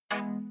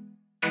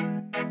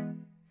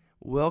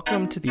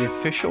Welcome to the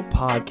official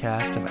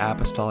podcast of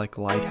Apostolic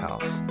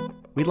Lighthouse.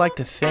 We'd like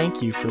to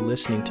thank you for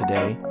listening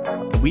today,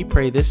 and we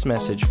pray this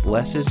message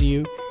blesses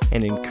you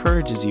and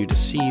encourages you to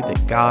see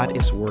that God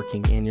is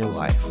working in your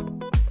life.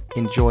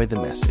 Enjoy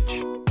the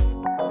message.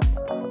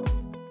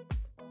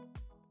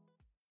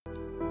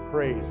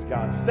 Praise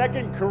God.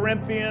 2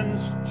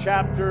 Corinthians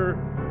chapter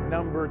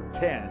number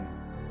 10,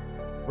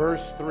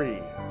 verse 3.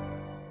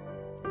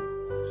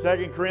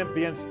 2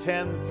 Corinthians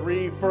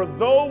 10:3, for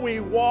though we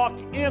walk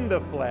in the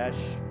flesh,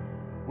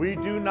 we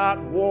do not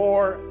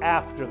war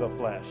after the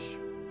flesh.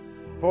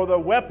 For the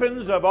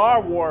weapons of our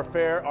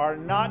warfare are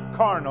not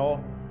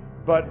carnal,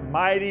 but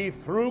mighty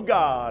through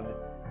God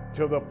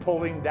to the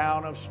pulling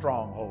down of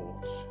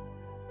strongholds.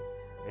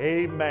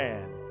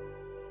 Amen.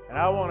 And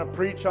I want to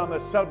preach on the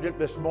subject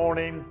this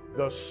morning,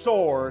 the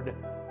sword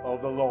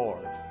of the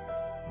Lord.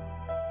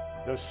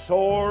 The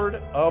sword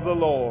of the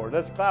Lord.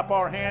 Let's clap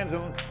our hands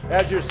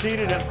as you're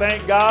seated and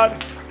thank God.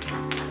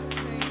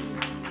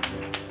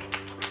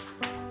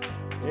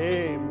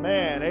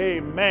 Amen.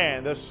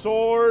 Amen. The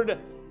sword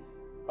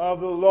of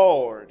the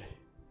Lord.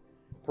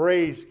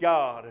 Praise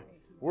God.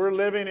 We're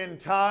living in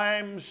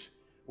times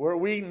where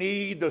we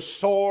need the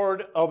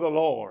sword of the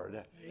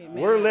Lord. Amen.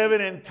 We're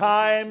living in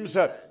times,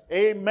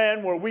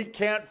 amen, where we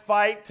can't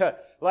fight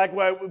like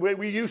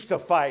we used to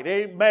fight.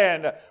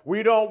 Amen.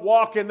 We don't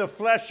walk in the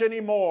flesh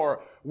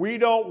anymore. We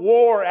don't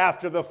war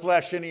after the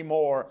flesh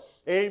anymore.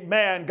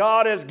 Amen.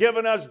 God has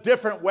given us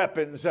different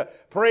weapons,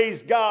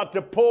 praise God,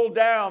 to pull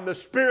down the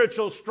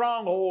spiritual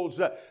strongholds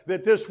that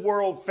this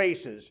world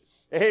faces.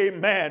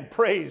 Amen.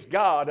 Praise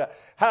God.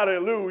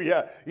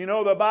 Hallelujah. You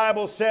know, the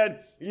Bible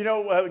said,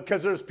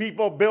 because there's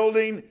people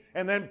building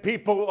and then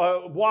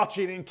people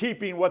watching and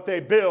keeping what they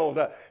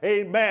build.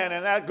 Amen.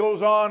 And that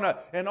goes on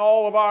in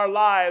all of our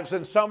lives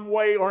in some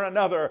way or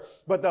another.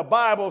 But the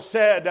Bible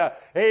said,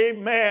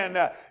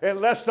 amen,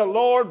 unless the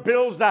Lord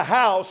builds the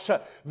house,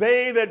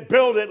 they that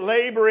build it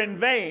labor in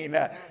vain.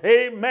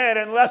 Amen.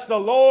 Unless the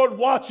Lord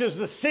watches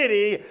the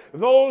city,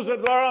 those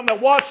that are on the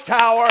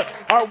watchtower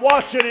are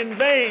watching in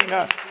vain.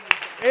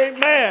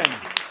 Amen.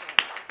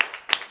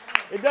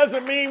 It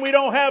doesn't mean we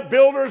don't have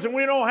builders and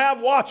we don't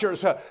have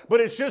watchers, but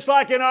it's just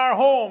like in our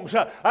homes.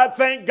 I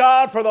thank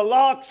God for the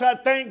locks. I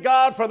thank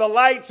God for the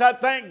lights. I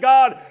thank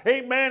God,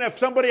 amen, if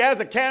somebody has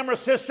a camera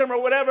system or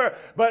whatever.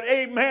 But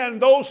amen,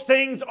 those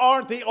things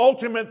aren't the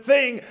ultimate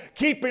thing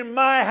keeping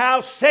my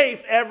house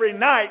safe every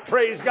night.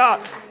 Praise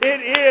God. It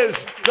is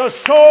the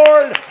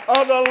sword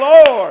of the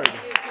Lord.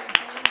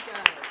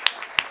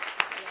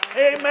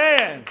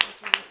 Amen.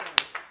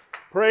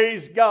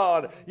 Praise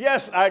God.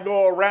 Yes, I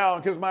go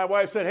around because my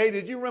wife said, hey,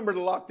 did you remember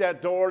to lock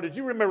that door? Did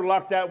you remember to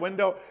lock that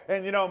window?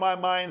 And, my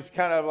mind's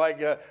kind of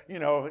like,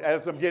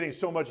 as I'm getting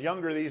so much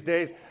younger these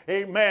days,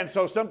 amen.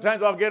 So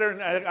sometimes I'll get her,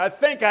 and I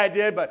think I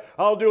did, but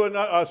I'll do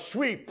a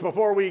sweep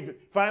before we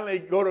finally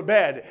go to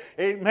bed.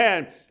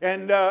 Amen.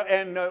 And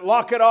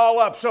lock it all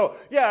up. So,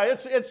 yeah,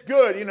 it's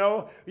good,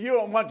 You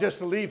don't want just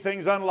to leave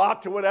things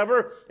unlocked or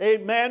whatever.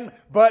 Amen.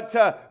 But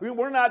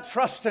we're not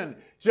trusting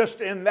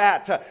just in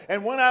that.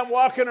 And when I'm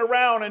walking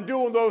around and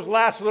doing those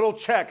last little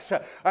checks,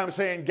 I'm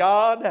saying,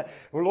 God,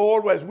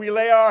 Lord, as we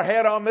lay our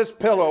head on this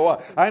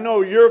pillow, I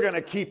know you're going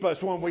to keep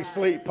us when we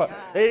sleep.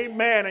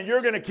 Amen. And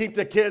you're going to keep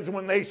the kids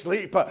when they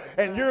sleep.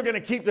 And you're going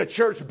to keep the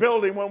church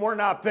building when we're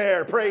not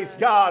there. Praise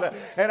God.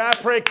 And I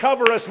pray,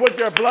 cover us with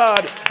your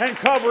blood and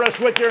cover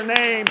us with your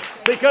name,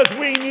 because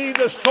we need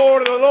the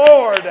sword of the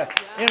Lord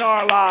in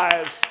our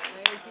lives.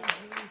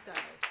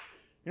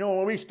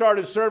 When we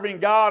started serving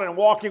God and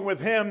walking with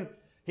Him,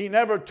 He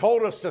never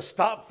told us to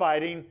stop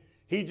fighting.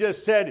 He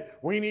just said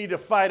we need to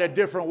fight a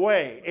different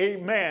way.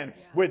 Amen.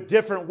 Yes. With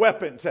different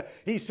weapons.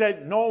 He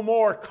said no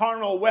more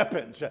carnal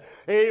weapons.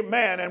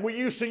 Amen. And we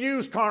used to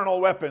use carnal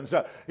weapons.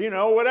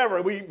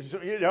 Whatever.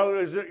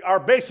 Our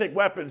basic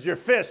weapons, your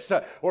fists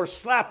or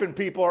slapping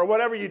people or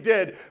whatever you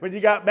did when you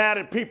got mad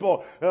at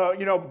people,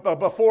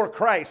 before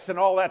Christ and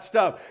all that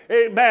stuff.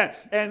 Amen.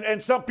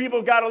 And some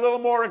people got a little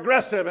more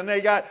aggressive and they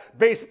got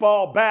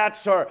baseball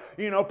bats, or,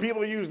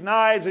 people use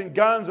knives and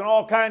guns and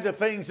all kinds of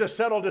things to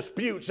settle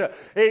disputes.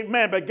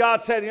 Amen. But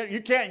God said, you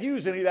can't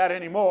use any of that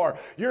anymore.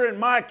 You're in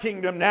my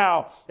kingdom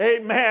now.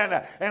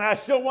 Amen. And I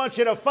still want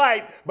you to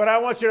fight, but I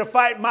want you to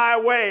fight my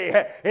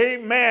way.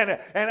 Amen.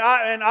 And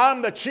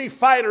I'm the chief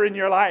fighter in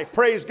your life.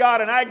 Praise God.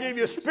 And I give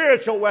you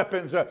spiritual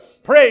weapons.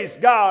 Praise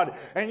God.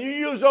 And you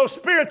use those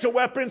spiritual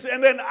weapons,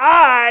 and then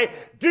I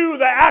do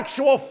the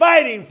actual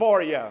fighting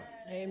for you.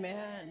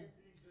 Amen.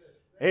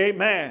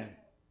 Amen.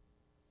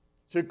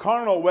 So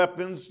carnal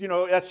weapons,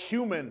 that's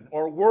human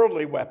or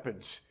worldly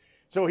weapons.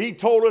 So He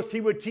told us He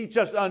would teach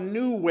us a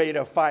new way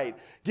to fight.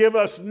 give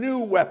us new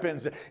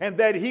weapons, and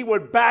that He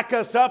would back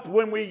us up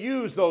when we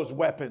use those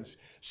weapons.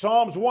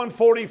 Psalms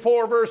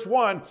 144 verse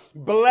 1,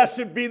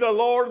 blessed be the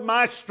Lord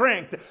my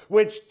strength,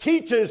 which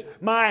teaches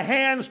my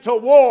hands to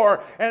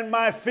war and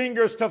my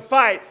fingers to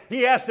fight.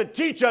 He has to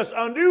teach us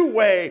a new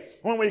way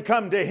when we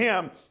come to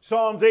Him.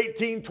 Psalms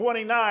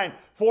 18:29,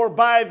 for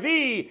by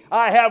thee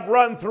I have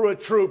run through a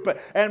troop,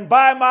 and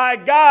by my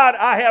God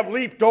I have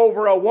leaped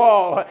over a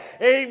wall.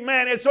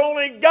 Amen. It's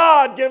only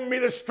God giving me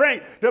the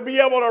strength to be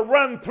able to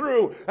run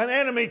through an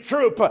enemy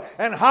troop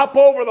and hop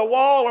over the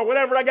wall or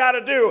whatever I got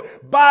to do.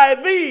 By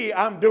thee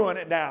I'm doing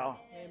it now.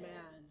 Amen.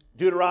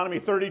 Deuteronomy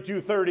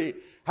 32:30,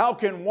 how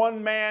can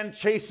one man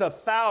chase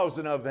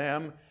 1,000 of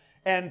them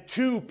and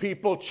two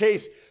people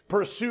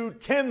pursue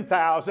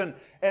 10,000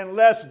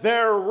 unless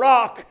their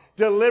rock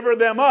deliver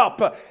them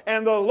up,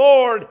 and the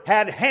Lord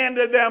had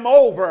handed them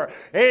over.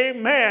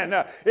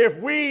 Amen. If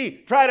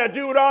we try to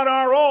do it on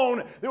our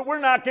own, we're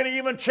not going to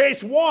even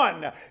chase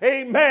one.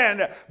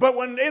 Amen. But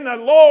when in the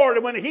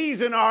Lord, when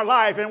He's in our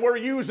life and we're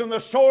using the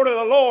sword of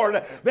the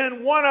Lord,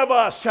 then one of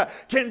us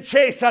can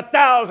chase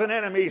 1,000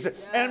 enemies. Yes.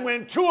 And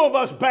when two of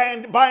us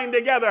bind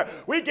together,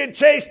 we can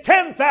chase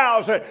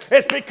 10,000.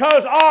 It's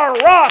because our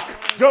rock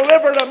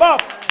delivered them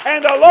up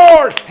and the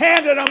Lord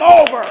handed them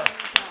over.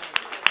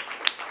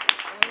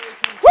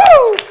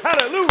 Woo!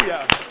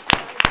 Hallelujah.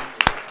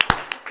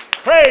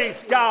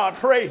 Praise God.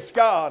 Praise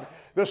God.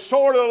 The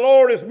sword of the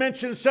Lord is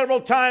mentioned several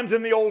times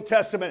in the Old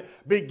Testament,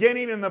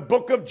 beginning in the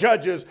book of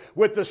Judges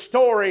with the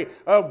story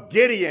of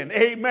Gideon.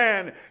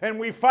 Amen. And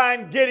we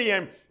find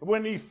Gideon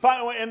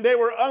and they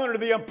were under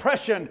the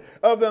oppression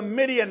of the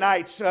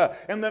Midianites.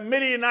 And the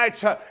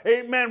Midianites,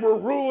 amen, were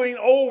ruling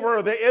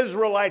over the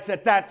Israelites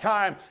at that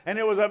time. And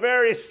it was a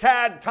very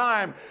sad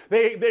time.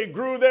 They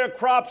grew their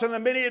crops, and the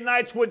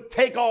Midianites would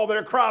take all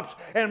their crops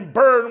and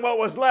burn what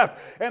was left.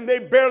 And they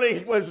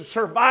barely was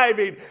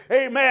surviving.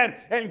 Amen.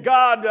 And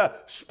God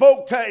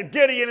spoke to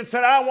Gideon and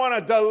said, I want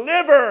to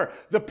deliver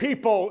the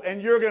people, and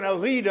you're going to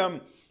lead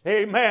them.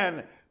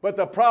 Amen. But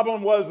the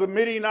problem was the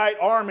Midianite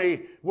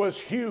army was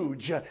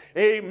huge.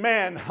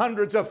 Amen.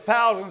 Hundreds of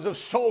thousands of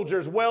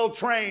soldiers, well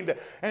trained.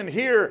 And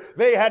here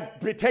they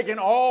had taken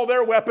all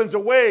their weapons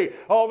away.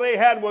 All they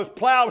had was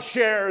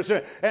plowshares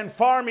and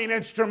farming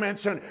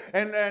instruments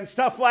and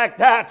stuff like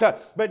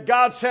that. But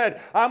God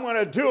said, I'm going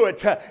to do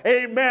it.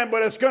 Amen.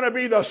 But it's going to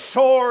be the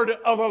sword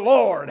of the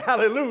Lord.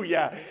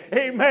 Hallelujah.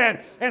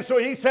 Amen. And so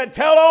He said,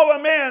 tell all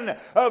the men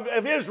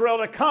of Israel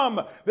to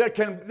come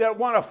that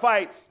want to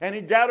fight. And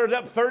He gathered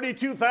up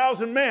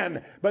 32,000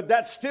 men. But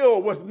that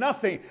still was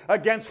nothing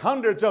against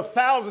hundreds of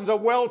thousands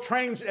of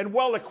well-trained and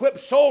well-equipped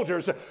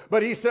soldiers.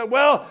 But He said,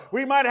 well,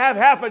 we might have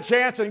half a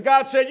chance. And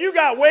God said, you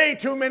got way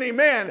too many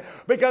men,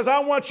 because I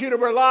want you to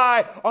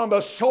rely on the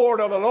sword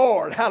of the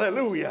Lord.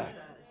 Hallelujah.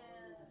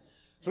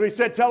 So He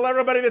said, tell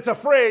everybody that's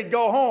afraid,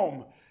 go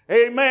home.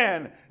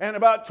 Amen. And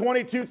about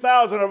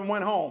 22,000 of them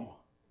went home.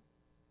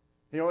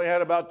 He only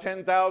had about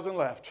 10,000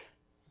 left.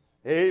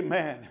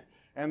 Amen.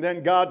 And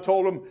then God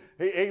told him,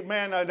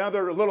 amen,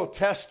 another little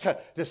test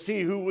to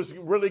see who was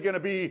really going to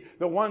be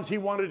the ones He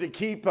wanted to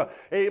keep.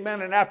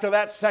 Amen. And after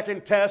that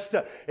second test,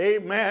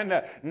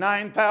 amen,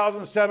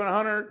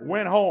 9,700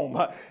 went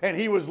home. And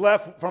he was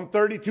left from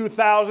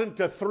 32,000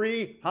 to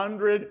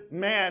 300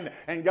 men.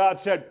 And God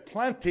said,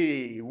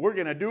 plenty. We're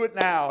going to do it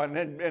now.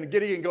 And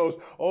Gideon goes,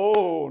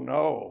 oh,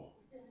 no.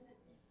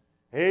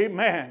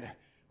 Amen.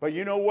 But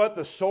you know what?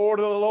 The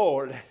sword of the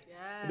Lord.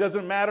 It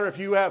doesn't matter if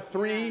you have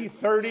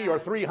 330 or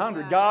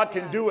 300. God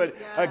can do it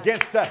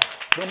against the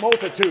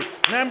multitude.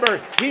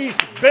 Remember, He's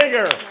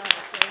bigger.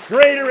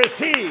 Greater is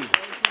He.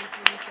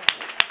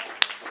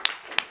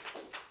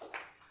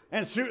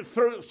 And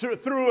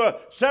through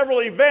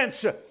several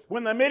events,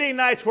 when the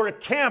Midianites were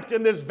camped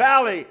in this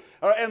valley,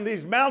 and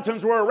these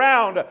mountains were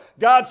around,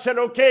 God said,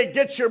 okay,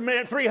 get your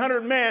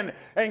 300 men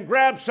and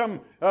grab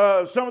some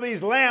of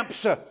these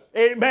lamps.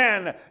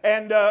 Amen.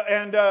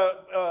 And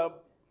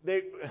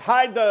they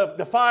hide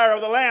the fire of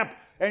the lamp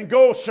and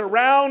go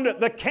surround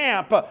the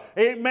camp.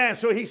 Amen.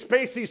 So He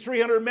spaced these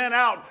 300 men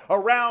out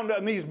around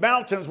in these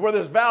mountains where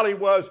this valley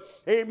was.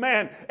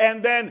 Amen.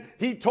 And then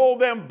He told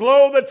them,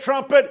 blow the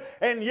trumpet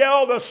and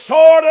yell the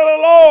sword of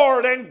the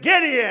Lord and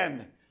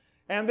Gideon.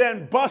 And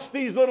then bust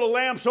these little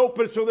lamps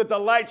open so that the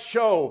lights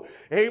show.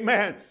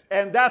 Amen.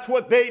 And that's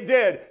what they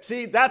did.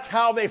 See, that's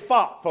how they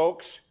fought,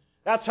 folks.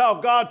 That's how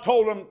God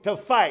told them to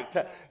fight.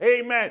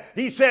 Amen.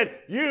 He said,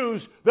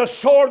 use the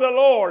sword of the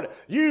Lord.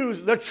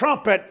 Use the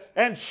trumpet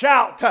and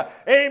shout.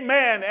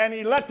 Amen. And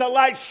He let the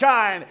light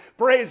shine.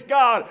 Praise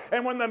God.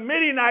 And when the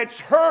Midianites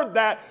heard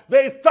that,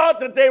 they thought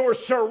that they were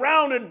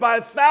surrounded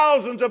by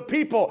thousands of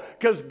people,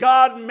 because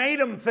God made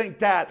them think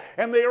that.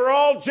 And they were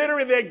all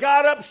jittery. They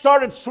got up,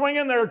 started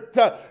swinging.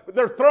 They're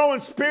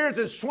throwing spears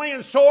and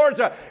swinging swords.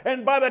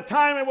 And by the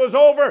time it was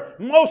over,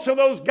 most of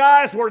those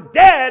guys were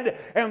dead.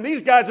 And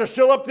these guys are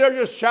still up there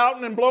just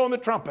shouting and blowing the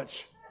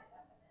trumpets.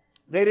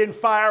 They didn't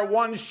fire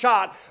one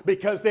shot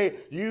because they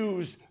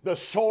used the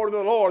sword of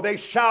the Lord. They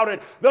shouted,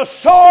 the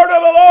sword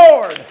of the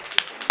Lord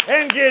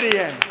and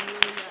Gideon.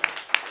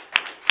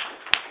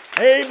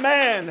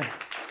 Amen.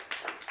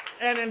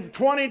 And in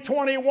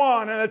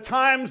 2021, and the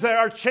times that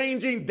are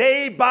changing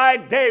day by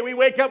day, we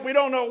wake up, we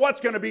don't know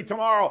what's going to be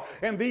tomorrow.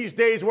 In these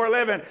days we're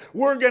living,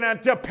 we're going to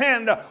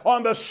depend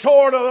on the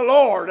sword of the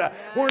Lord. Yes.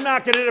 We're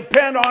not going to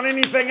depend on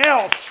anything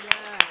else.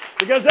 Yes.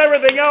 Because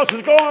everything else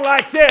is going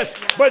like this.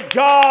 Yes. But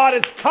God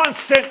is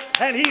constant,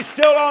 and He's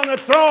still on the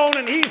throne,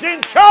 and He's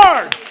in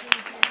charge.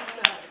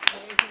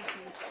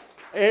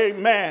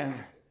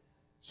 Amen.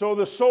 So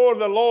the sword of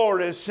the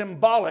Lord is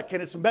symbolic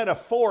and it's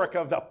metaphoric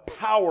of the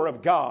power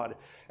of God.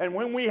 And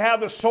when we have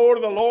the sword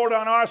of the Lord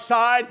on our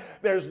side,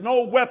 there's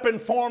no weapon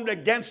formed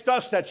against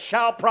us that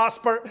shall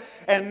prosper,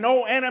 and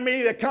no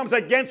enemy that comes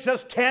against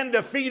us can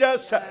defeat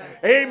us.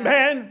 Yes.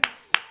 Amen.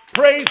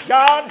 Praise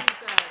God.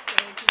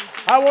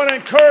 I want to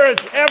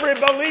encourage every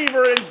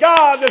believer in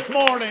God this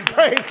morning.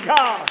 Praise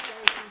God.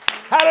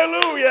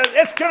 Hallelujah.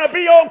 It's going to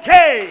be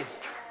okay.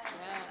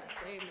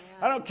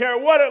 I don't care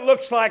what it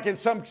looks like in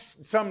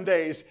some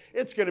days.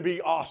 It's going to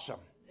be awesome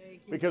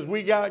because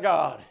we got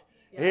God.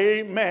 Yes.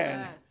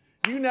 Amen. Yes.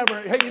 You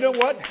know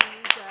what?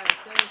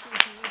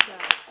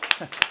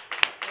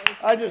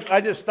 I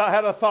just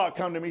had a thought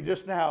come to me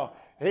just now.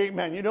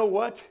 Amen. You know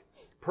what?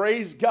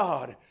 Praise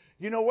God.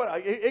 You know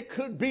what? It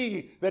could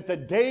be that the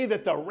day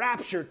that the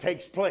rapture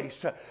takes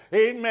place,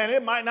 amen,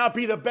 it might not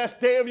be the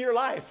best day of your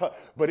life,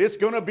 but it's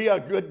going to be a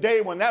good day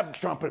when that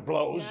trumpet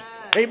blows.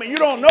 Yes. Amen. You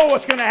don't know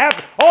what's going to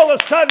happen. All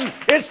of a sudden,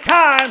 it's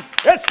time.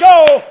 Let's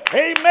go.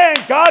 Amen.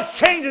 God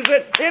changes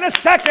it in a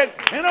second,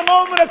 in a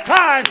moment of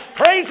time.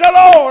 Praise the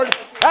Lord.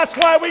 That's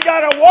why we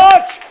got to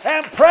watch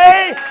and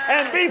pray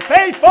and be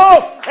faithful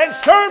and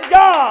serve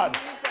God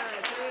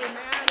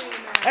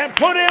and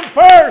put Him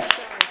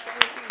first.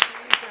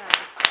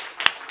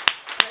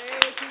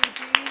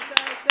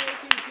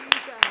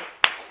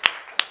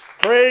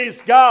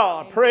 Praise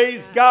God,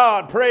 praise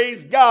God,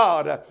 praise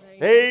God.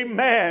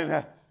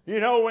 Amen. You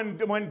know,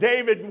 when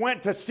David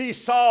went to see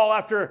Saul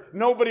after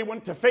nobody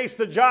went to face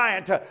the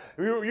giant,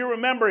 you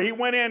remember he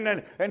went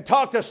in and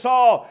talked to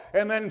Saul,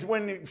 and then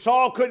when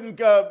Saul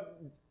couldn't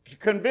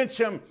convince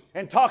him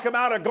and talk him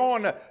out of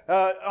going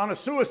on a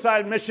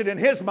suicide mission in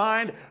his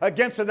mind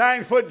against a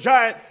 9-foot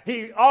giant,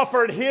 he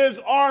offered his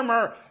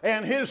armor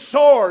and his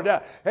sword.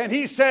 And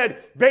he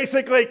said,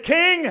 basically,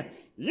 King,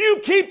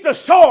 you keep the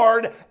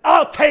sword,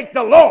 I'll take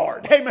the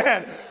Lord.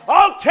 Amen.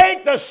 I'll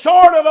take the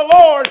sword of the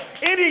Lord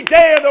any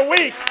day of the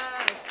week.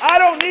 I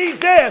don't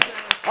need this.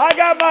 I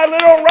got my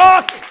little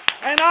rock,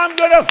 and I'm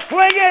going to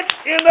fling it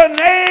in the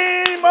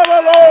name of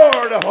the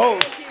Lord of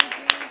hosts.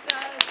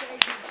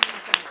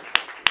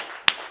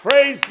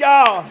 Praise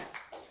God.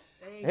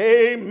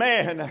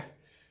 Amen.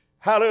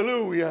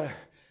 Hallelujah.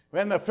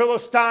 When the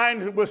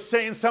Philistine was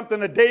saying something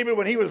to David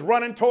when he was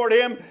running toward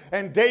him,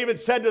 and David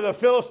said to the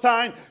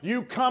Philistine,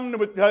 you come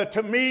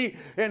to me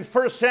in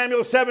 1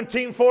 Samuel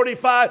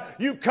 17:45,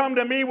 you come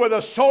to me with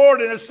a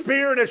sword and a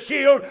spear and a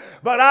shield,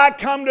 but I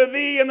come to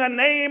thee in the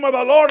name of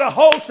the Lord of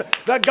hosts,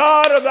 the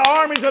God of the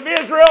armies of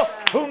Israel,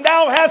 whom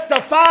thou hast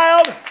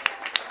defiled.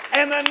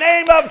 And the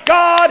name of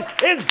God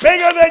is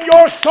bigger than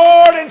your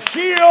sword and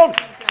shield,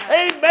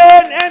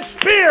 amen, and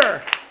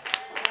spear.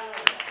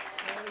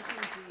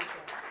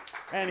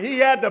 And he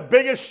had the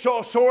biggest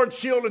sword,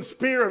 shield, and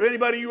spear of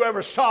anybody you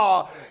ever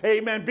saw.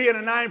 Amen. Being a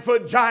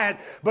 9-foot giant.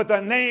 But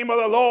the name of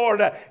the Lord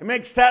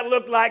makes that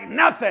look like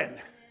nothing.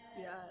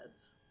 Yes.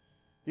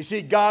 You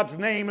see, God's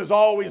name has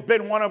always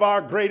been one of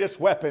our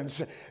greatest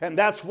weapons. And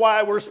that's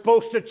why we're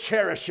supposed to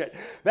cherish it.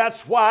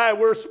 That's why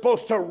we're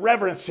supposed to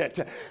reverence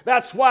it.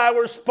 That's why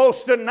we're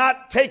supposed to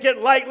not take it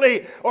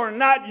lightly or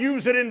not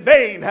use it in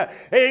vain.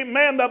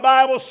 Amen. The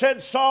Bible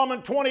said,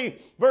 Psalm 20,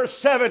 verse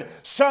 7,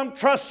 some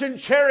trust in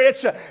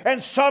chariots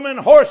and some in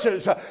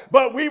horses,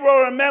 but we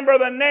will remember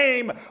the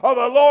name of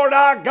the Lord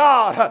our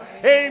God.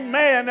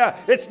 Amen.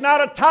 It's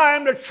not a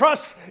time to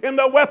trust in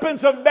the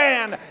weapons of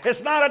man.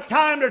 It's not a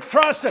time to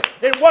trust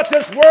in what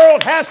this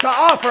world has to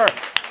offer.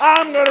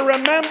 I'm going to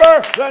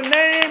remember the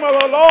name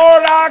of the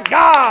Lord our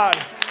God.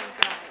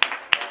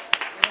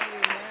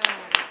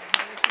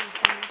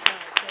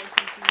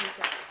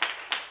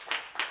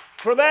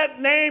 For that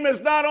name is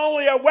not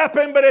only a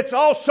weapon, but it's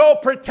also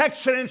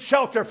protection and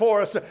shelter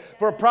for us.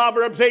 For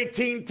Proverbs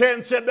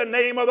 18:10 said, the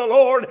name of the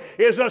Lord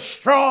is a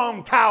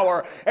strong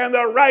tower, and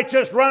the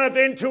righteous runneth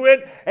into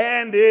it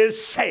and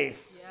is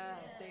safe.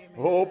 Yes,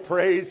 oh,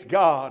 praise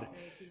God.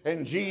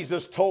 And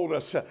Jesus told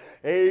us,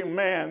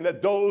 amen,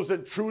 that those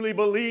that truly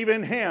believe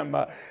in Him,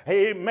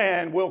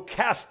 amen, will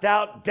cast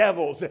out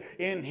devils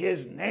in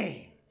His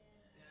name.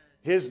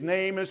 His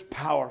name is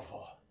powerful.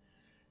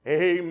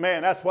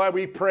 Amen. That's why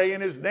we pray in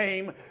His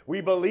name.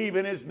 We believe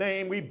in His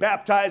name. We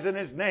baptize in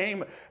His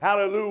name.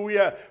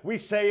 Hallelujah. We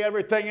say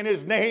everything in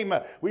His name.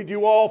 We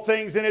do all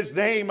things in His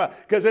name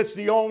because it's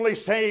the only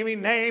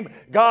saving name.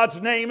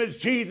 God's name is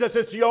Jesus.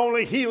 It's the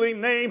only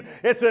healing name.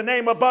 It's the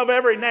name above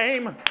every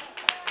name.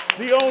 It's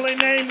the only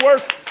name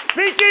worth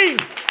speaking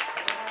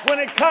when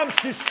it comes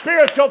to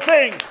spiritual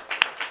things.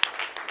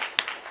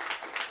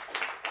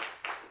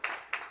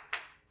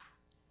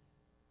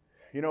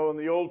 You know, in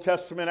the Old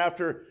Testament,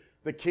 after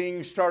the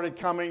kings started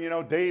coming, you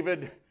know,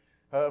 David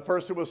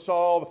First it was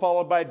Saul,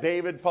 followed by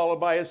David, followed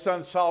by his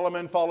son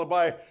Solomon, followed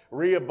by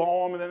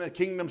Rehoboam, and then the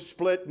kingdom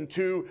split in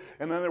two.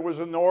 And then there was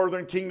the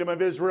northern kingdom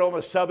of Israel and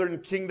the southern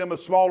kingdom, a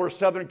smaller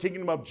southern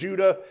kingdom of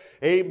Judah.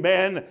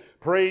 Amen.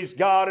 Praise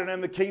God. And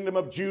then the kingdom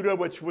of Judah,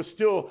 which was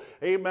still,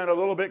 amen, a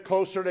little bit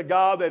closer to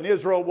God than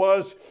Israel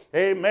was.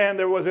 Amen.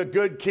 There was a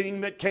good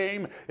king that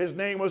came. His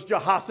name was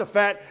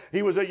Jehoshaphat.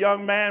 He was a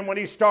young man when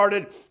he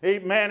started.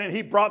 Amen. And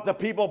he brought the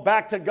people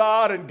back to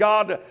God, and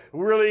God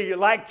really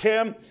liked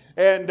him.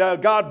 And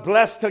God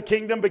blessed the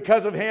kingdom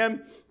because of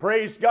him.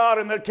 Praise God.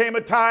 And there came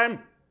a time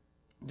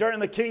during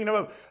the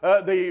kingdom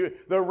of the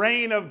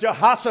reign of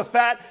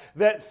Jehoshaphat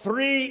that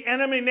three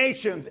enemy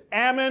nations,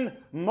 Ammon,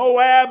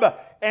 Moab,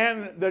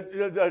 and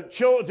the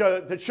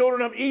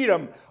children of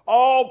Edom,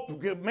 all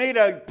made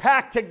a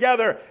pact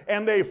together,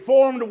 and they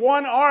formed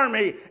one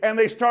army, and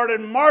they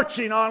started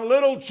marching on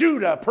little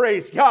Judah.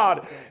 Praise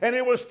God. And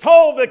it was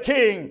told the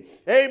king,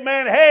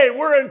 amen, hey,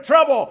 we're in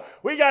trouble.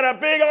 We got a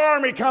big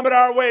army coming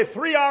our way,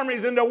 three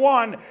armies into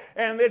one,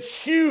 and it's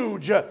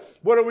huge.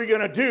 What are we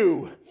going to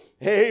do?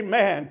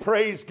 Amen.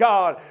 Praise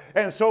God.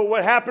 And so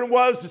what happened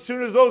was, as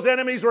soon as those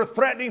enemies were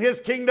threatening his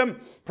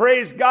kingdom,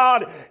 praise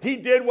God, he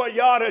did what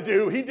you ought to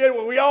do. He did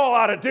what we all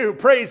ought to do.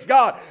 Praise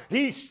God.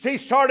 He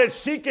started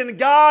seeking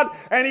God,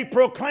 and he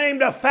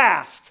proclaimed a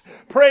fast.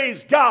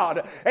 Praise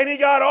God. And he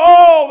got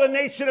all the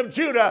nation of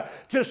Judah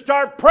to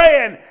start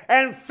praying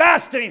and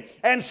fasting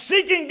and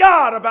seeking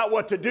God about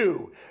what to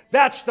do.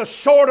 That's the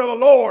sword of the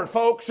Lord,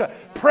 folks.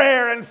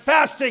 Prayer and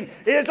fasting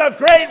is a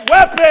great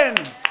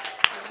weapon.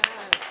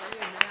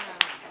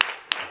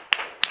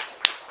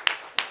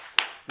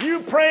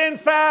 You pray and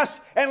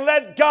fast and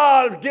let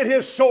God get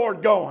his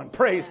sword going.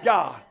 Praise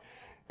God.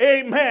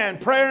 Amen.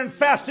 Prayer and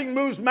fasting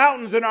moves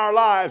mountains in our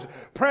lives.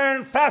 Prayer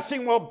and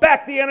fasting will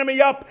back the enemy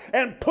up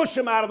and push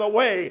him out of the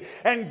way.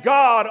 And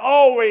God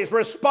always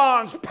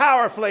responds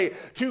powerfully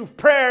to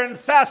prayer and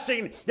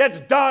fasting that's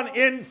done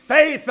in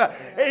faith.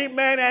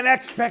 Amen. And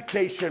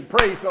expectation.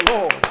 Praise the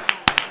Lord.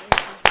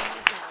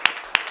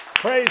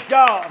 Praise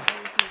God.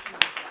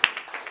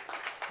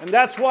 And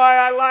that's why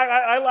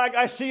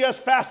I see us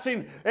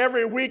fasting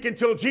every week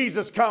until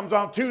Jesus comes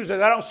on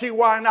Tuesdays. I don't see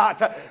why not.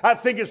 I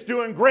think it's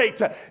doing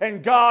great,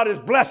 and God is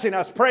blessing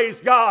us. Praise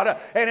God.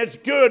 And it's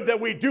good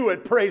that we do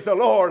it. Praise the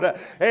Lord.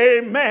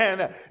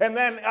 Amen. And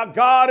then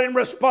God, in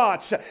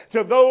response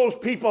to those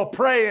people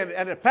praying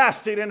and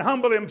fasting and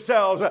humbling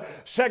themselves,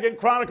 2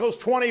 Chronicles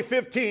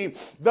 20:15,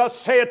 thus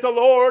saith the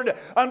Lord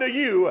unto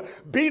you,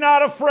 be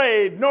not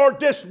afraid nor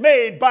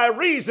dismayed by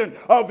reason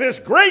of this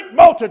great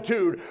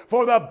multitude,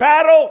 for the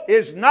battle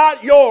is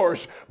not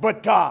yours,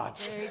 but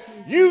God's.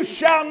 You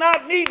shall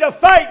not need to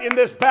fight in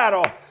this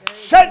battle.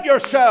 Set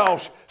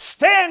yourselves,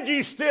 stand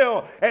ye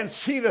still, and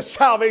see the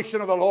salvation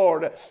of the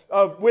Lord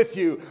with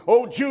you.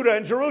 O Judah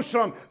and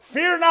Jerusalem,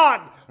 fear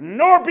not,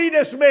 nor be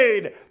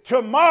dismayed.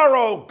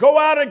 Tomorrow go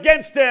out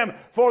against them,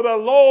 for the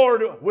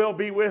Lord will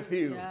be with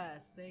you.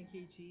 Yes, thank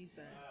you, Jesus.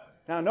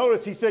 Now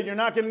notice he said you're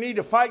not going to need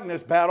to fight in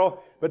this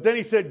battle, but then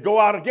he said go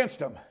out against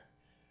them.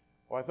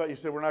 Well, I thought you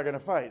said we're not going to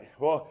fight.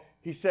 Well,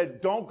 he said,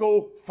 don't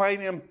go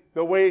fight him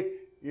the way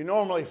you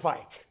normally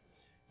fight.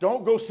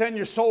 Don't go send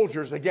your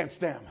soldiers against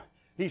them.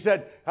 He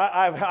said,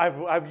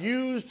 I've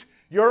used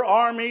your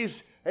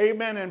armies,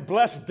 amen, and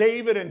blessed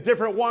David and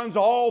different ones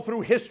all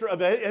through history of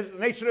the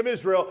nation of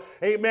Israel,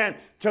 amen,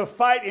 to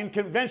fight in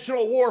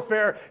conventional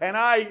warfare, and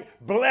I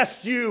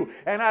blessed you,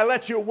 and I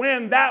let you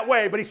win that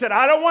way. But he said,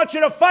 I don't want you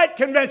to fight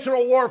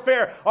conventional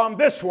warfare on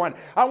this one.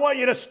 I want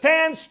you to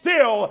stand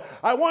still.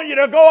 I want you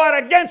to go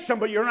out against them,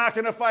 but you're not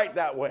going to fight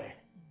that way.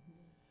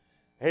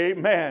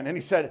 Amen. And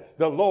he said,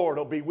 the Lord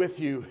will be with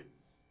you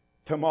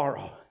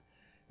tomorrow.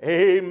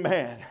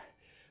 Amen.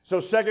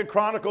 So 2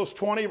 Chronicles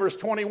 20 verse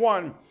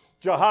 21,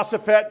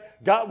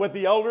 Jehoshaphat got with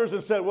the elders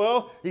and said,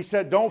 well, he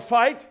said, don't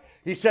fight.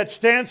 He said,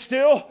 stand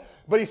still.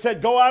 But he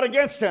said, go out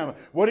against them.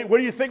 What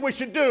do you think we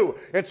should do?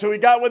 And so he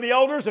got with the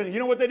elders, and you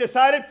know what they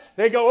decided?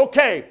 They go,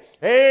 okay,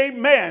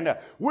 amen.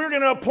 We're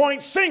going to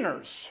appoint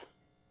singers.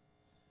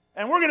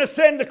 And we're going to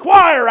send the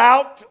choir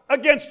out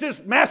against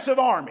this massive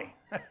army.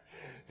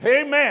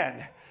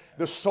 Amen.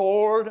 The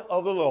sword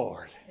of the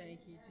Lord. Thank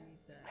you,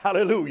 Jesus.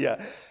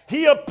 Hallelujah.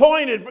 He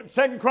appointed,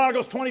 2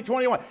 Chronicles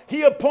 20:21,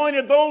 he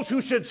appointed those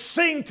who should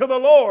sing to the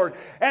Lord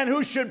and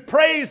who should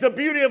praise the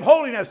beauty of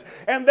holiness.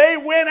 And they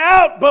went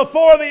out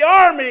before the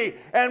army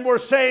and were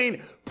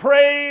saying,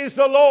 praise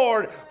the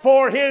Lord,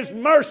 for his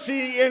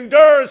mercy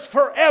endures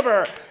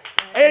forever.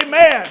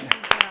 Amen.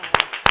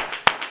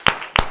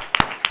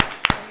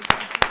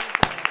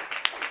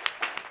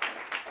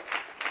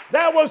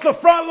 That was the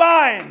front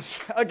lines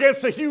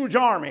against a huge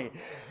army.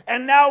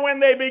 And now when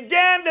they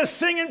began to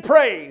sing and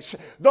praise,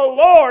 the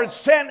Lord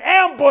sent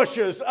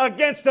ambushes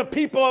against the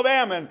people of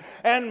Ammon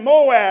and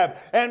Moab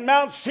and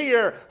Mount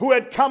Seir who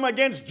had come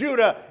against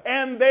Judah,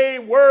 and they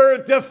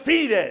were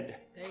defeated.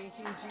 Thank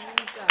you,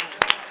 Jesus.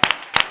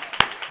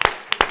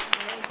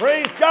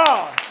 Praise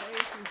God. Thank you,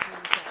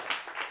 Jesus.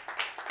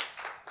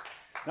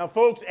 Now,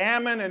 folks,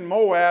 Ammon and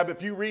Moab,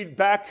 if you read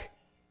back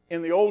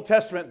in the Old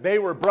Testament, they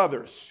were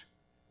brothers.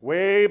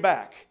 Way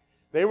back.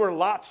 They were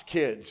Lot's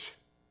kids,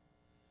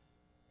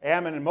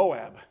 Ammon and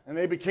Moab, and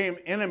they became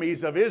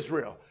enemies of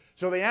Israel.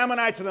 So the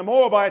Ammonites and the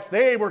Moabites,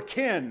 they were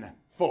kin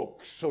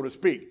folks, so to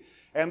speak.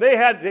 And they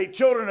had the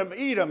children of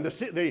Edom,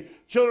 the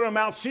children of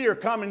Mount Seir,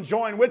 come and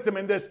join with them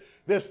in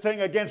this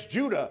thing against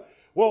Judah.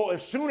 Well,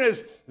 as soon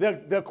as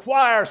the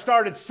choir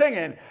started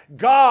singing,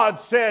 God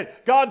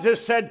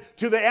just said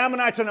to the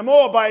Ammonites and the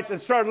Moabites, and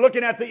started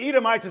looking at the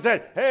Edomites and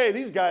said, hey,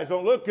 these guys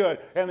don't look good.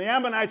 And the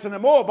Ammonites and the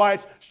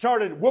Moabites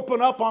started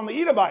whooping up on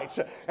the Edomites.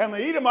 And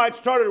the Edomites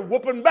started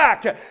whooping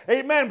back.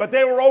 Amen. But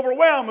they were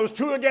overwhelmed. It was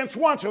 2 against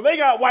 1, so they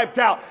got wiped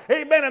out.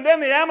 Amen. And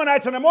then the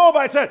Ammonites and the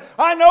Moabites said,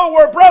 I know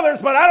we're brothers,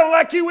 but I don't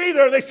like you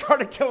either. They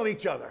started killing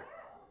each other.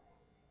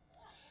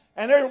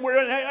 And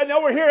I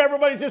know we're here,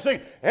 everybody's just saying,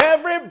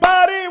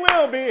 everybody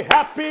will be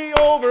happy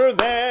over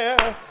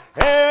there.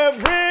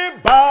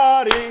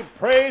 Everybody,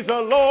 praise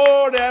the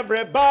Lord,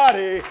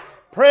 everybody.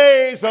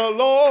 Praise the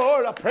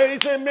Lord. I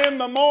praise Him in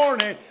the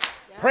morning.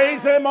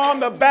 Praise Him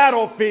on the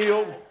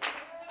battlefield.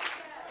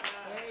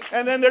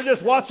 And then they're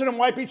just watching them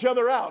wipe each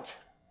other out.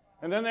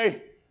 And then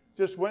they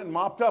just went and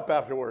mopped up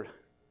afterward.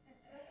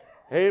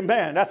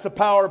 Amen. That's the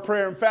power of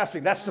prayer and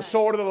fasting. That's the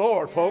sword of the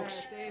Lord,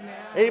 folks.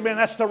 Amen.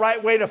 That's the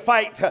right way to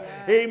fight. Yes.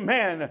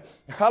 Amen.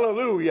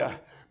 Hallelujah.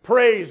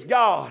 Praise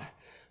God.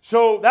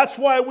 So that's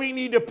why we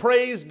need to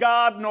praise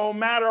God no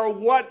matter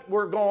what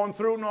we're going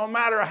through, no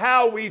matter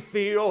how we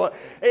feel.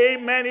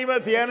 Amen. Even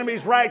if the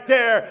enemy's right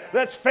there,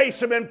 let's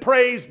face him and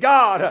praise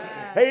God.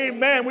 Yes.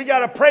 Amen. We got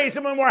to praise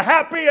Him when we're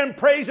happy and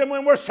praise Him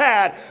when we're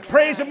sad.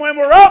 Praise Him when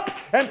we're up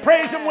and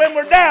praise Him when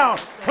we're down.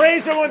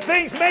 Praise Him when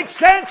things make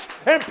sense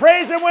and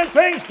praise Him when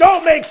things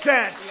don't make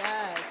sense.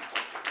 Yes.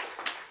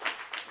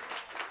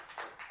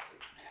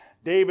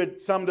 David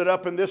summed it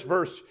up in this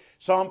verse,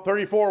 Psalm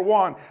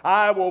 34:1.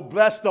 I will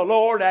bless the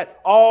Lord at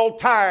all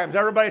times.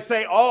 Everybody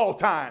say all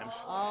times.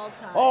 All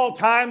times. All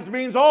times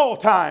means all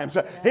times.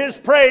 Yes. His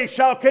praise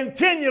shall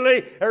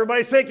continually,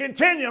 everybody say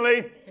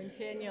continually,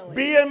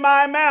 be in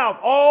my mouth,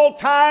 all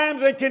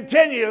times and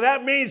continue.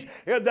 That means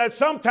that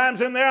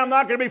sometimes in there I'm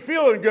not going to be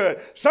feeling good.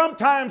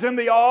 Sometimes in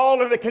the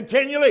all and the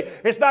continually,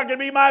 it's not going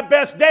to be my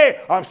best day.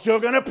 I'm still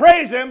going to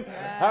praise Him.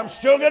 Yes. I'm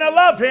still going to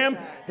love Him.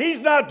 He's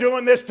not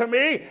doing this to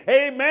me.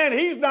 Amen.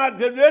 He's not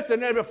doing this.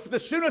 And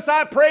as soon as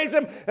I praise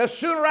Him, as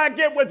sooner I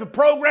get with the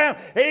program,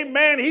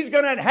 amen, He's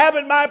going to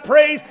inhabit my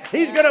praise.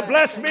 He's going to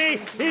bless me.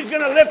 He's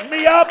going to lift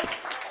me up.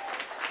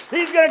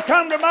 He's going to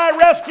come to my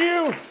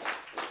rescue.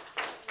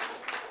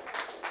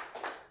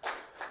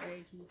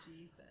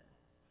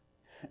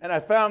 And I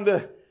found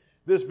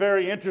this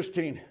very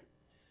interesting,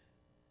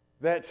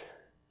 that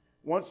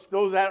once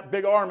that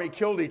big army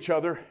killed each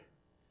other,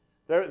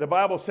 the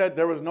Bible said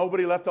there was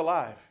nobody left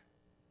alive.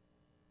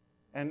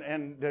 And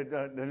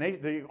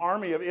the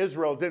army of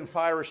Israel didn't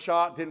fire a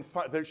shot,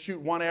 didn't shoot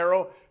one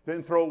arrow,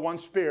 didn't throw one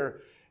spear.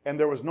 And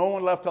there was no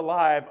one left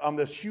alive on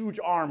this huge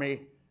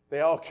army.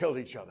 They all killed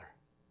each other.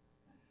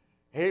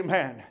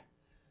 Amen.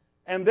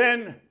 And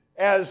then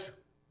as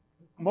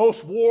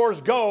most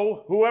wars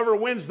go, whoever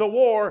wins the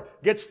war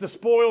gets the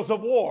spoils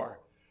of war.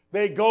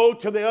 They go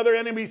to the other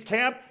enemy's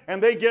camp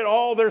and they get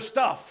all their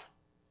stuff.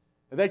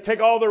 They take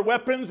all their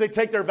weapons, they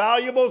take their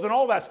valuables and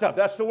all that stuff.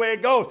 That's the way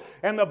it goes.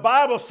 And the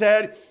Bible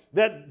said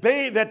that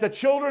the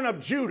children of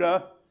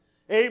Judah,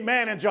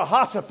 amen, and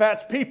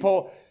Jehoshaphat's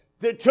people,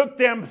 it took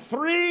them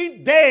 3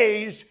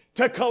 days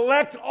to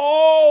collect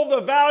all the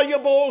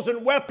valuables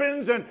and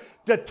weapons and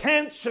the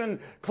tents and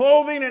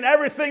clothing and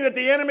everything that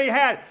the enemy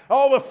had,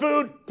 all the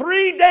food,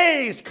 3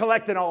 days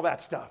collecting all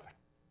that stuff.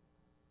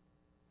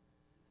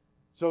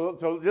 So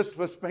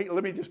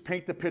let me just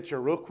paint the picture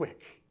real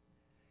quick.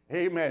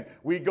 Amen.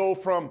 We go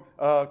from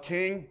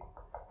king,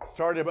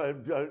 started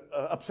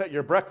upset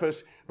your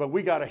breakfast, but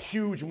we got a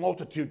huge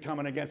multitude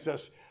coming against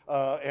us,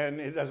 and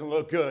it doesn't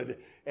look good.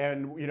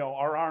 And,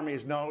 our army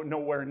is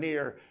nowhere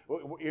near,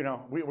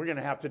 we're going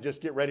to have to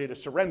just get ready to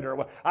surrender.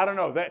 Well, I don't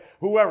know,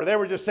 whoever, they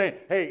were just saying,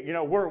 hey,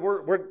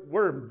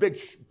 we're in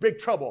big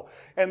trouble.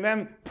 And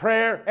then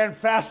prayer and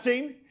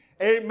fasting,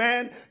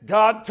 amen.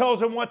 God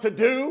tells them what to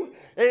do,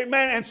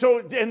 amen. And so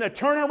in the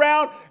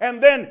turnaround,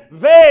 and then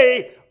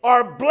they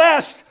are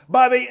blessed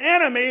by the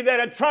enemy that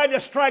had tried to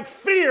strike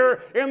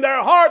fear in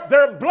their heart.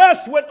 They're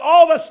blessed with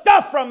all the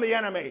stuff from the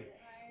enemy.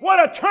 What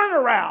a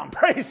turnaround.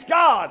 Praise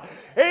God.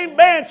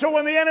 Amen. So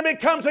when the enemy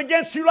comes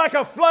against you like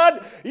a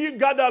flood, you've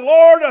got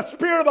the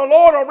Spirit of the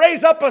Lord will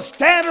raise up a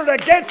standard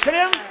against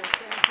him.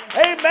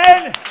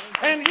 Amen.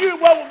 And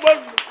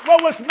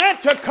what was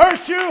meant to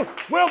curse you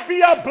will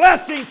be a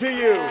blessing to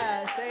you.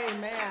 Yes.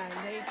 Amen.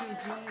 Thank you,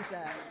 Jesus.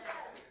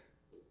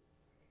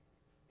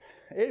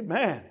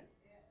 Amen.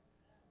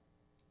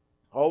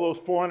 All those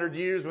 400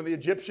 years when the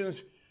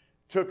Egyptians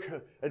took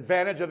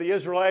advantage of the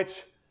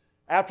Israelites,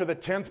 after the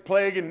 10th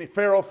plague and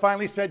Pharaoh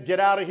finally said, get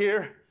out of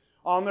here,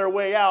 on their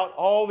way out,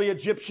 all the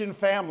Egyptian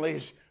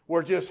families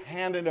were just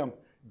handing them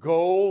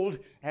gold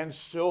and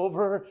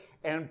silver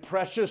and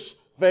precious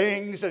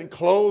things and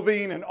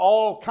clothing and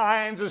all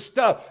kinds of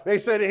stuff. They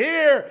said,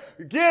 here,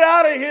 get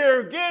out of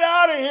here, get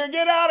out of here,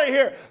 get out of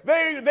here.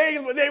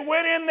 They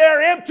went in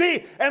there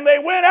empty and they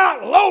went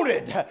out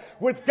loaded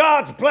with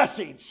God's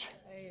blessings.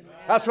 Amen.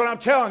 That's what I'm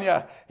telling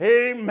you.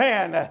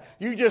 Amen.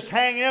 You just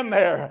hang in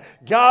there.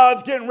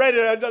 God's getting ready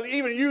to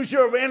even use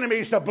your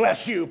enemies to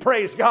bless you.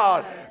 Praise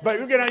God. But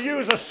you're going to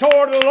use the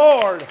sword of the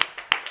Lord.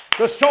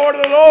 The sword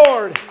of the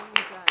Lord.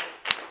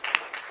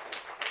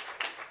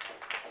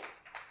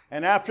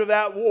 And after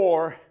that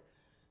war,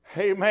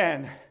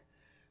 amen,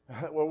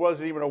 well, it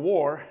wasn't even a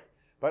war,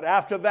 but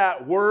after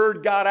that,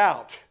 word got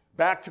out.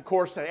 Back to, of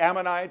course, the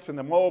Ammonites and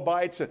the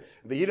Moabites and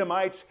the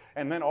Edomites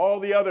and then all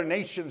the other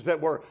nations that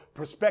were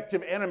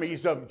prospective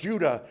enemies of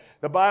Judah.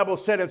 The Bible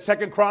said in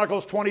 2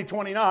 Chronicles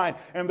 20:29,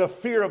 and the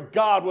fear of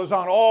God was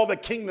on all the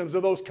kingdoms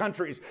of those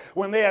countries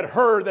when they had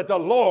heard that the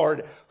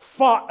Lord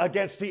fought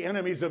against the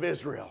enemies of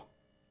Israel.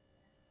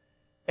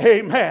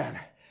 Amen.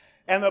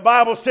 And the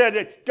Bible said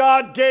that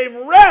God gave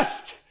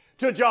rest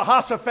to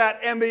Jehoshaphat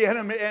and the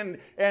enemy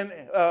and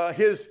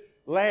his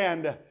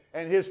land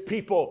and his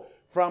people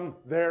from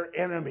their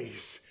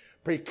enemies.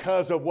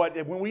 Because of what,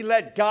 when we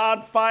let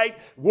God fight,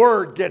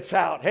 word gets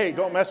out. Hey,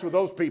 don't mess with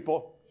those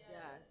people.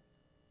 Yes.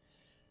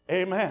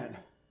 Amen.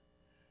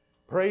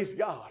 Praise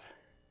God.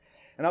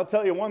 And I'll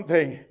tell you one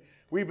thing.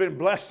 We've been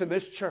blessed in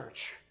this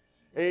church.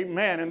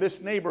 Amen. In this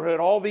neighborhood,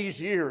 all these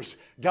years,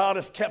 God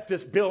has kept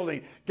this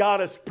building. God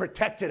has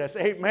protected us.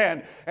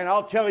 Amen. And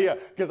I'll tell you,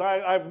 because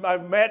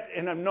I've met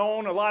and I've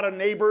known a lot of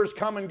neighbors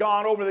come and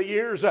gone over the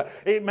years.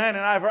 Amen.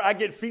 And I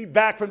get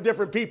feedback from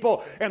different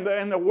people. And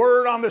the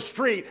word on the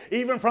street,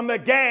 even from the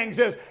gangs,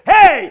 is,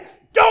 hey,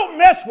 don't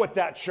mess with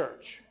that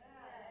church.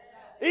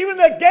 Even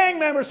the gang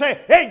members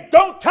say, hey,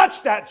 don't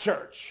touch that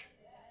church.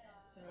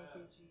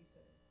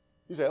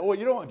 You say, oh,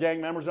 you don't want gang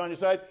members on your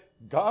side?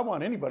 God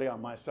wants anybody on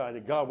my side,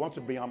 and God wants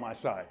to be on my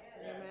side.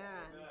 Amen.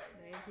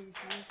 Thank you,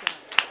 Jesus.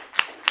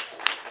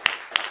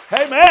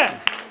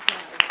 Amen.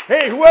 Jesus.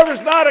 Hey,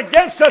 whoever's not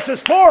against us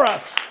is for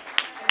us.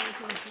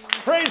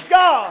 Praise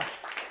God.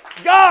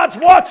 God's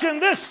watching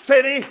this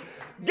city.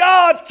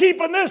 God's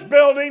keeping this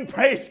building.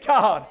 Praise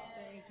God.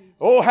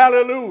 Oh,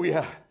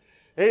 hallelujah.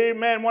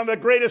 Amen. One of the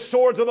greatest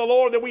swords of the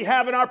Lord that we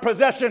have in our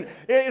possession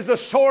is the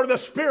sword of the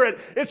Spirit.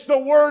 It's the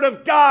Word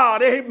of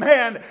God.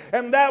 Amen.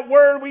 And that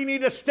Word we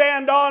need to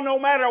stand on no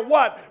matter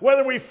what.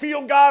 Whether we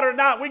feel God or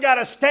not, we got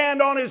to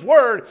stand on His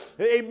Word.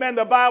 Amen.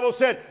 The Bible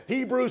said,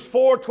 Hebrews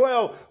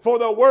 4:12, for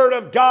the Word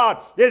of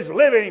God is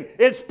living,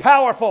 it's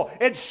powerful,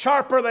 it's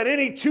sharper than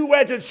any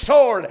two-edged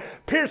sword,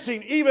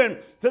 piercing even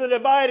to the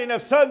dividing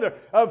of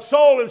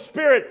soul and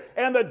spirit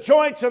and the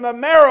joints and the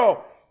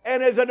marrow,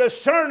 and is a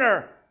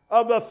discerner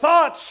of the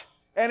thoughts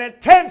and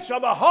intents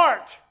of the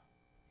heart.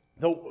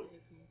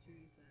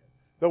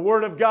 The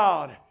Word of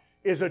God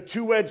is a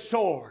two-edged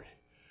sword.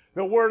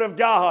 The Word of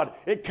God,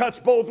 it cuts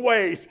both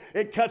ways.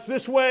 It cuts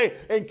this way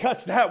and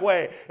cuts that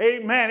way.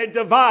 Amen. It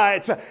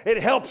divides. It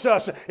helps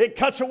us. It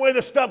cuts away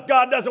the stuff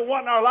God doesn't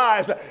want in our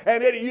lives.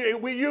 And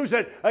we use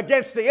it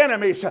against the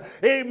enemies.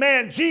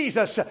 Amen.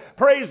 Jesus,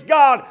 praise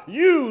God,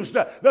 used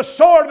the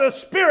sword of the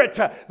Spirit,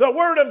 the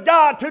Word of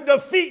God, to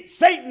defeat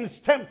Satan's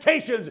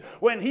temptations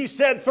when He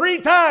said 3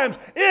 times,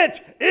 it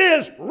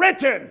is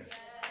written.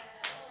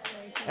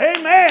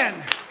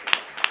 Amen.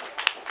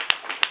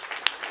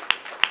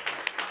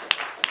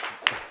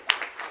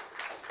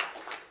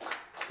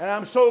 And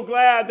I'm so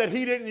glad that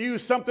He didn't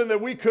use something that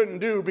we couldn't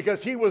do,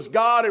 because He was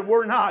God and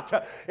we're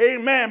not.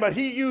 Amen. But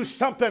He used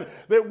something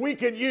that we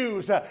could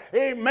use.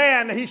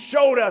 Amen. He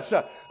showed us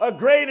a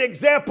great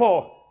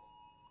example.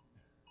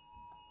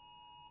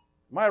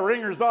 My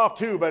ringer's off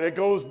too, but it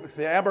goes,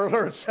 the Amber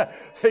Alerts,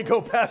 they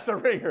go past the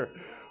ringer.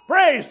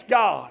 Praise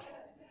God.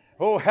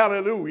 Oh,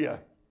 hallelujah.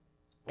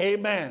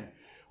 Amen.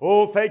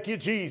 Oh, thank you,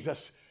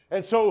 Jesus.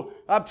 And so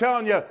I'm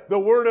telling you, the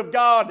Word of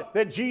God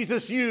that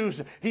Jesus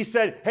used, He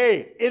said,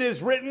 hey, it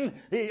is written,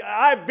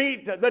 I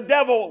beat the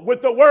devil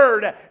with the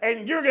Word,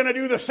 and you're going to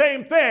do the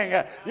same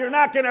thing. You're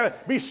not going to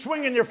be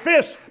swinging your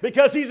fists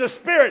because He's a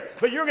spirit,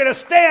 but you're going to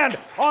stand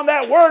on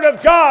that Word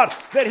of God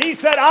that He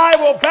said, I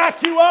will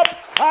back you up.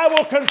 I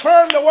will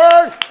confirm the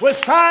Word with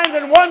signs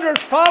and wonders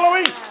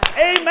following.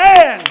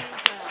 Amen.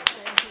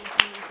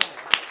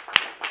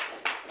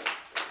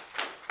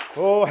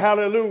 Oh,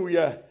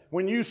 hallelujah.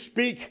 When you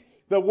speak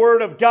the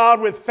Word of God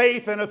with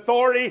faith and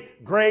authority,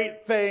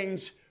 great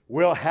things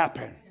will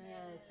happen.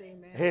 Yes,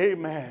 amen.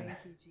 Amen. Thank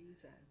you,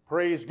 Jesus.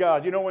 Praise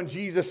God. You know, when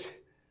Jesus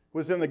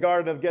was in the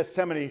Garden of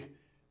Gethsemane,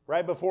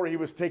 right before He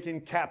was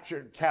taken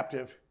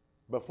captive,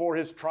 before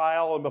His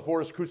trial and before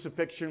His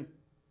crucifixion,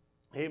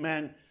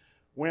 amen,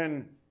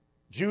 when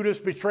Judas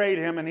betrayed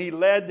Him and he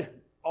led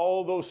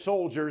all those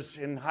soldiers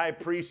and high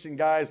priests and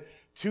guys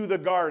to the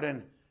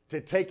garden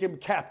to take Him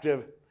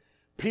captive,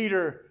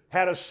 Peter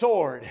had a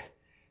sword.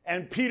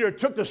 And Peter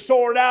took the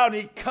sword out and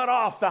he cut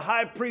off the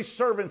high priest's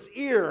servant's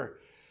ear.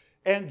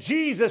 And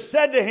Jesus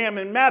said to him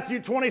in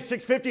Matthew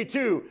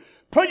 26:52,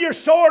 put your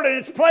sword in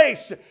its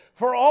place,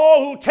 for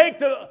all who take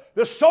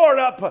the sword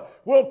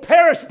up will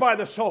perish by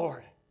the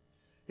sword.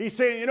 He's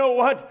saying, you know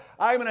what?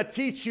 I'm going to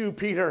teach you,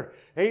 Peter.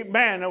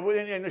 Amen.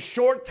 In a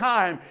short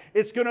time,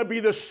 it's going to be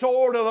the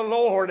sword of the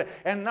Lord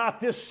and not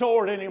this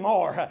sword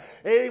anymore.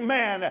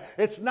 Amen.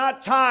 It's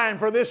not time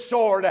for this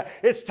sword.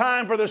 It's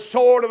time for the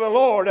sword of the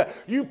Lord.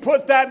 You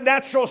put that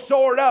natural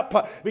sword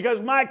up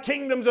because my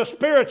kingdom's a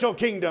spiritual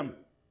kingdom.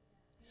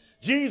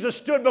 Jesus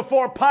stood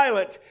before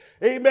Pilate,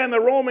 amen, the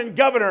Roman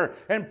governor,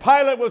 and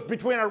Pilate was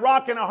between a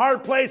rock and a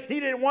hard place. He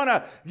didn't want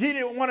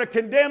to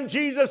condemn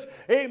Jesus,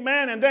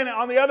 amen, and then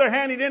on the other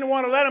hand, he didn't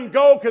want to let him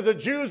go because the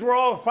Jews were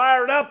all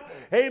fired up,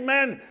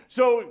 amen.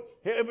 So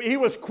he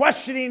was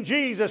questioning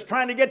Jesus,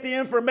 trying to get the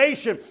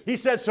information. He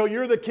said, so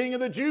you're the king of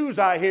the Jews,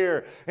 I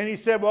hear. And he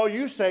said, well,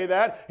 you say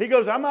that. He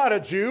goes, I'm not a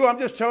Jew. I'm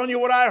just telling you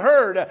what I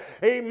heard.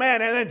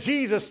 Amen. And then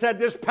Jesus said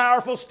this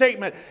powerful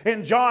statement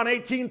in John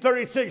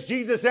 18:36.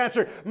 Jesus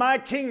answered, my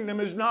kingdom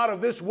is not of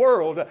this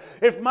world.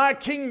 If my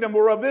kingdom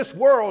were of this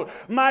world,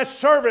 my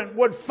servant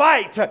would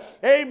fight.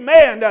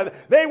 Amen.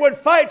 They would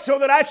fight so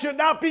that I should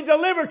not be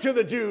delivered to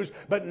the Jews.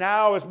 But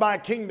now is my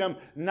kingdom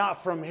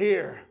not from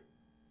here.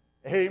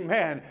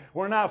 Amen.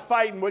 We're not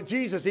fighting what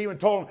Jesus even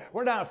told them.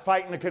 We're not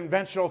fighting a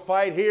conventional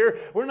fight here.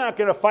 We're not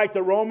going to fight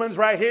the Romans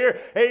right here.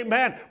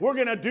 Amen. We're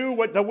going to do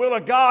what the will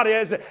of God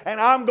is,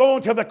 and I'm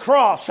going to the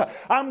cross.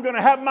 I'm going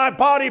to have my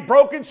body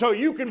broken so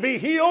you can be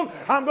healed.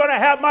 I'm going to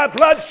have my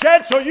blood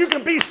shed so you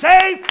can be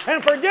saved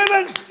and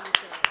forgiven.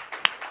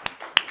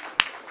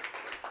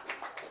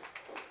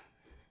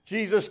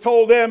 Jesus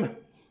told them,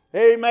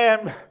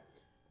 amen,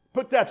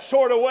 put that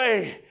sword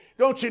away.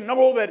 Don't you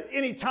know that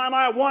anytime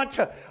I want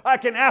to, I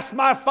can ask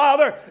my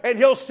Father and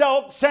He'll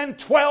send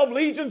 12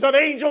 legions of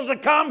angels to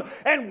come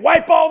and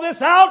wipe all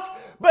this out?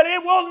 But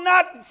it will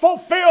not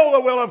fulfill the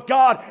will of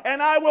God,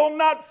 and I will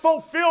not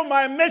fulfill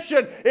my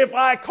mission if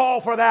I call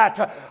for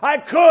that. I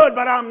could,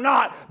 but I'm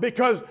not,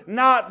 because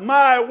not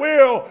my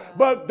will,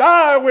 but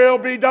thy will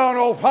be done,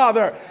 O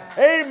Father.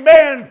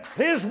 Amen.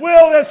 His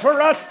will is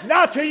for us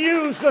not to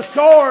use the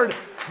sword,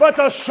 but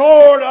the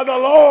sword of the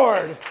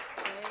Lord.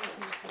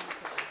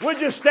 Would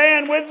you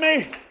stand with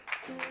me?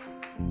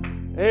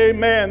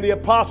 Amen. The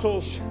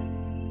apostles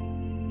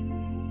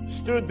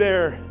stood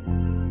there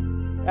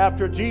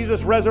after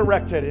Jesus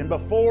resurrected and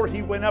before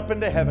He went up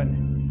into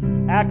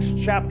heaven. Acts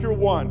chapter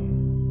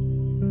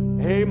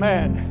 1.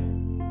 Amen.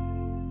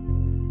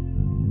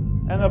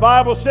 And the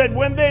Bible said,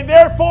 when they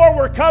therefore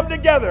were come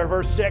together,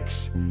 verse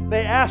 6,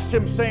 they asked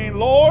Him, saying,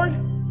 Lord,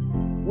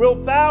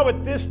 wilt thou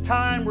at this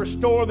time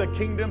restore the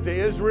kingdom to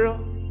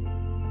Israel?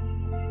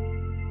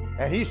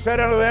 And He said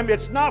unto them,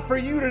 it's not for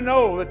you to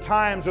know the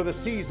times or the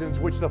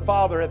seasons which the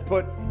Father hath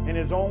put in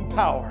His own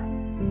power.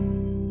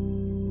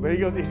 But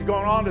He's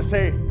going on to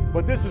say,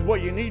 but this is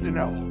what you need to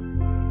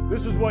know.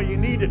 This is what you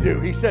need to do.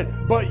 He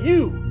said, but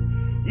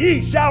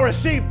ye shall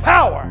receive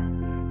power.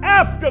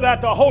 After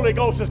that the Holy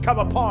Ghost has come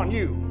upon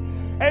you.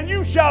 And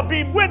you shall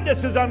be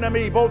witnesses unto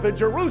me, both in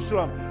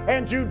Jerusalem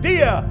and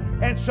Judea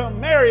and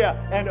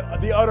Samaria and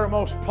the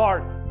uttermost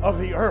part of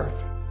the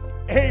earth.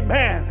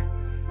 Amen.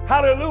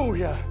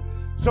 Hallelujah.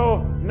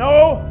 So,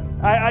 no,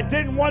 I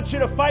didn't want you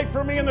to fight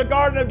for me in the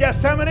Garden of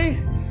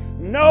Gethsemane.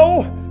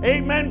 No,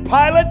 amen,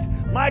 Pilate,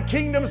 my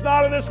kingdom's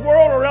not of this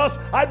world, or else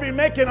I'd be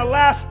making a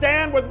last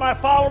stand with my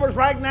followers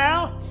right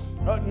now.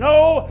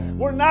 No,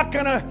 we're not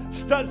going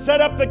to set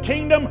up the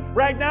kingdom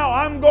right now.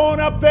 I'm going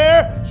up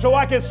there so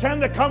I can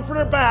send the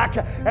Comforter back,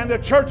 and the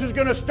church is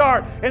going to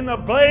start in the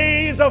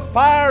blaze of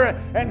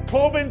fire and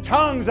cloven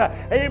tongues.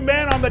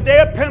 Amen. On the day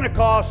of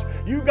Pentecost,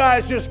 you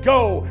guys just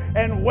go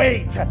and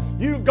wait.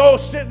 You go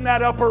sit in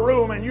that upper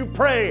room and you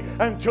pray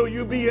until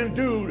you be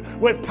endued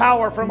with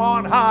power from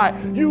on high.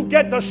 You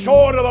get the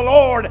sword of the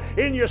Lord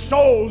in your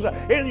souls,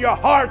 in your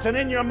hearts, and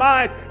in your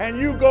minds, and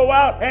you go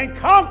out and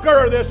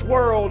conquer this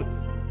world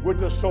with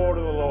the sword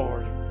of the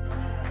Lord.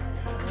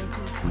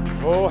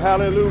 Oh,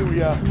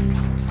 hallelujah.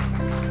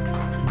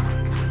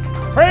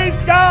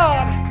 Praise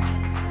God.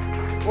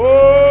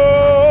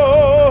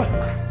 Oh,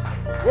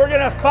 we're going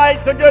to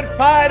fight the good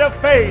fight of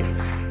faith.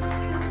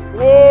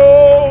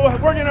 Oh,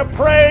 we're going to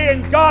pray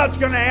and God's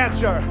going to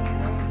answer.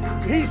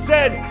 He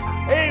said,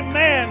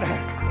 amen.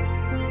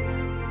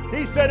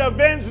 He said,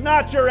 avenge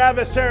not your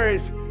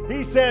adversaries.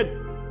 He said,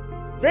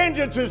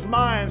 vengeance is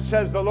mine,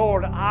 says the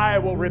Lord, I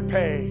will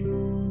repay.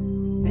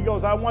 He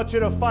goes, I want you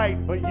to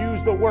fight, but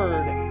use the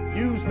word,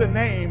 use the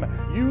name,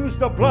 use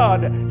the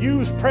blood,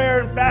 use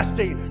prayer and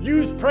fasting,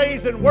 use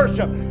praise and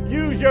worship,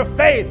 use your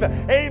faith.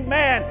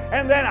 Amen.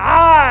 And then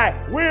I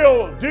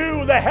will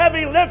do the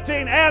heavy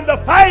lifting and the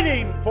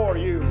fighting for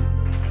you.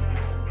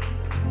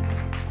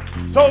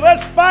 So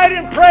let's fight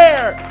in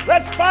prayer.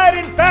 Let's fight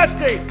in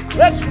fasting.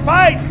 Let's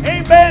fight,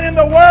 amen, in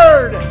the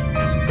word.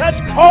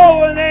 Let's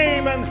call the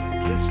name and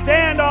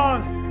stand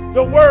on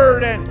the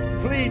word and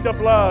plead the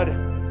blood.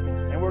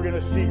 We're going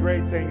to see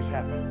great things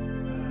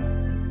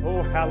happen.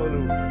 Oh,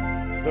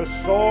 hallelujah. The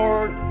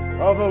sword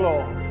of the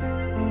Lord.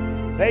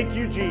 Thank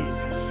you,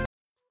 Jesus.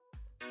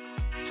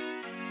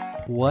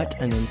 What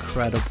an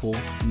incredible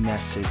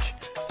message.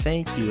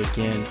 Thank you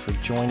again for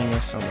joining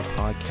us on the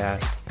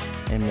podcast,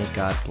 and may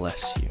God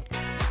bless you.